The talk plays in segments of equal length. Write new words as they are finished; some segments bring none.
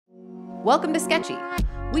Welcome to Sketchy.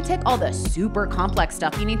 We take all the super complex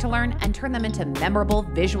stuff you need to learn and turn them into memorable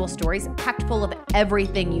visual stories packed full of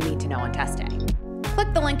everything you need to know in testing.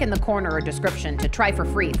 Click the link in the corner or description to try for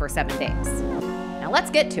free for 7 days. Now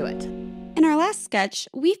let's get to it. In our last sketch,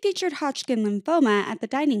 we featured Hodgkin lymphoma at the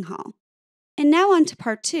dining hall. And now on to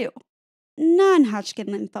part 2, non-Hodgkin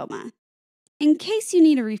lymphoma. In case you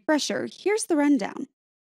need a refresher, here's the rundown.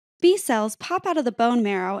 B cells pop out of the bone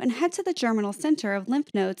marrow and head to the germinal center of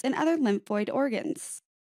lymph nodes and other lymphoid organs.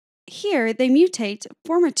 Here, they mutate,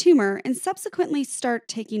 form a tumor, and subsequently start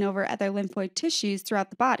taking over other lymphoid tissues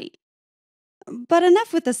throughout the body. But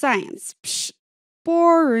enough with the science. Psh,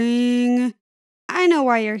 boring. I know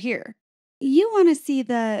why you're here. You want to see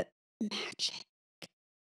the magic.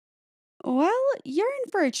 Well, you're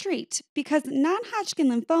in for a treat because non-Hodgkin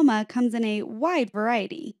lymphoma comes in a wide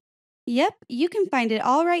variety. Yep, you can find it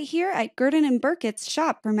all right here at Gerdin and Burkitt's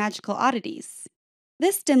shop for magical oddities.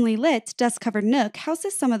 This dimly lit, dust-covered nook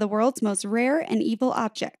houses some of the world's most rare and evil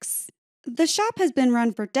objects. The shop has been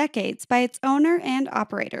run for decades by its owner and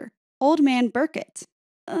operator, Old Man Burkitt.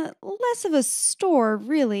 Less of a store,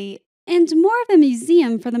 really, and more of a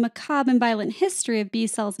museum for the macabre and violent history of B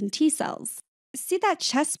cells and T cells. See that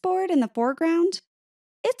chessboard in the foreground?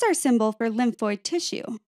 It's our symbol for lymphoid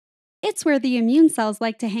tissue. It's where the immune cells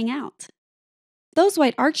like to hang out. Those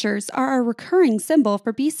white archers are our recurring symbol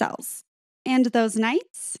for B cells. And those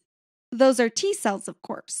knights? Those are T cells, of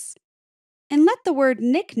course. And let the word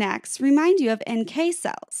knickknacks remind you of NK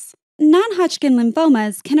cells. Non-Hodgkin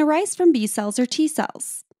lymphomas can arise from B cells or T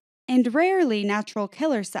cells, and rarely natural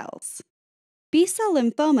killer cells. B-cell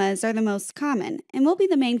lymphomas are the most common and will be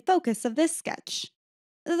the main focus of this sketch,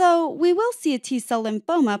 though we will see a T-cell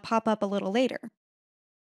lymphoma pop up a little later.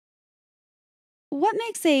 What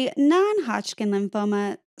makes a non-Hodgkin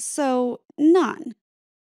lymphoma so non,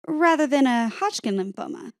 rather than a Hodgkin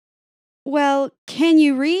lymphoma? Well, can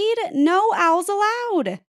you read? No owls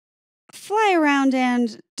allowed! Fly around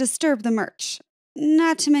and disturb the merch,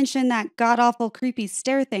 not to mention that god-awful creepy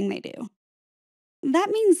stare thing they do. That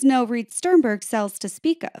means no Reed Sternberg cells to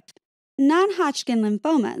speak of. Non-Hodgkin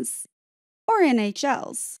lymphomas, or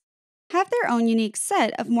NHLs, have their own unique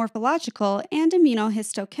set of morphological and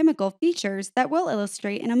immunohistochemical features that we'll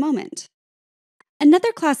illustrate in a moment.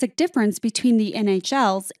 Another classic difference between the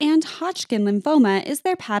NHLs and Hodgkin lymphoma is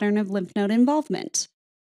their pattern of lymph node involvement.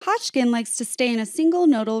 Hodgkin likes to stay in a single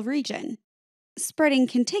nodal region, spreading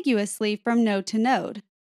contiguously from node to node.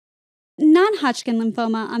 Non-Hodgkin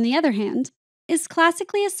lymphoma, on the other hand, is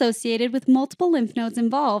classically associated with multiple lymph nodes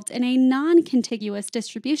involved in a non-contiguous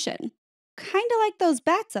distribution. Kinda like those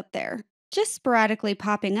bats up there, just sporadically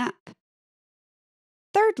popping up.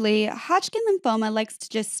 Thirdly, Hodgkin lymphoma likes to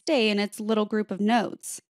just stay in its little group of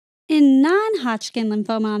nodes. In non-Hodgkin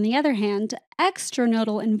lymphoma, on the other hand,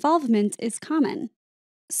 extranodal involvement is common.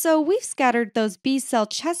 So we've scattered those B-cell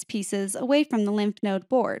chess pieces away from the lymph node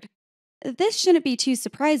board. This shouldn't be too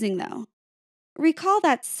surprising, though. Recall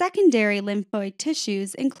that secondary lymphoid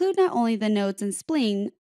tissues include not only the nodes and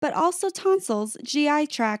spleen, but also tonsils, GI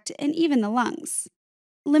tract, and even the lungs.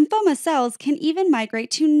 Lymphoma cells can even migrate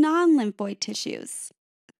to non-lymphoid tissues.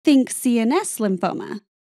 Think CNS lymphoma.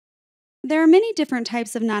 There are many different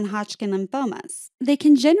types of non-Hodgkin lymphomas. They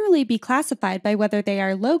can generally be classified by whether they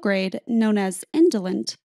are low-grade, known as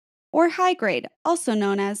indolent, or high-grade, also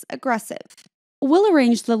known as aggressive. We'll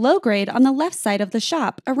arrange the low-grade on the left side of the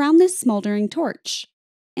shop around this smoldering torch,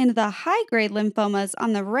 and the high-grade lymphomas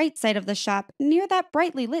on the right side of the shop near that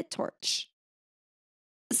brightly lit torch.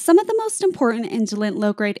 Some of the most important indolent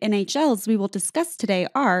low-grade NHLs we will discuss today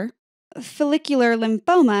are follicular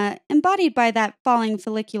lymphoma, embodied by that falling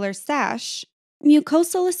follicular sash,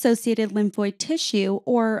 mucosal-associated lymphoid tissue,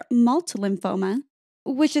 or multilymphoma,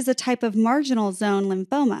 which is a type of marginal zone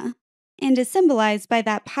lymphoma, and is symbolized by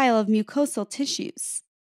that pile of mucosal tissues.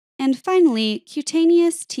 And finally,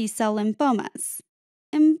 cutaneous T-cell lymphomas,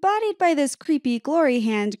 embodied by this creepy glory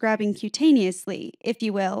hand grabbing cutaneously, if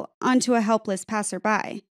you will, onto a helpless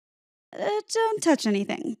passerby. Don't touch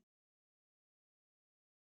anything.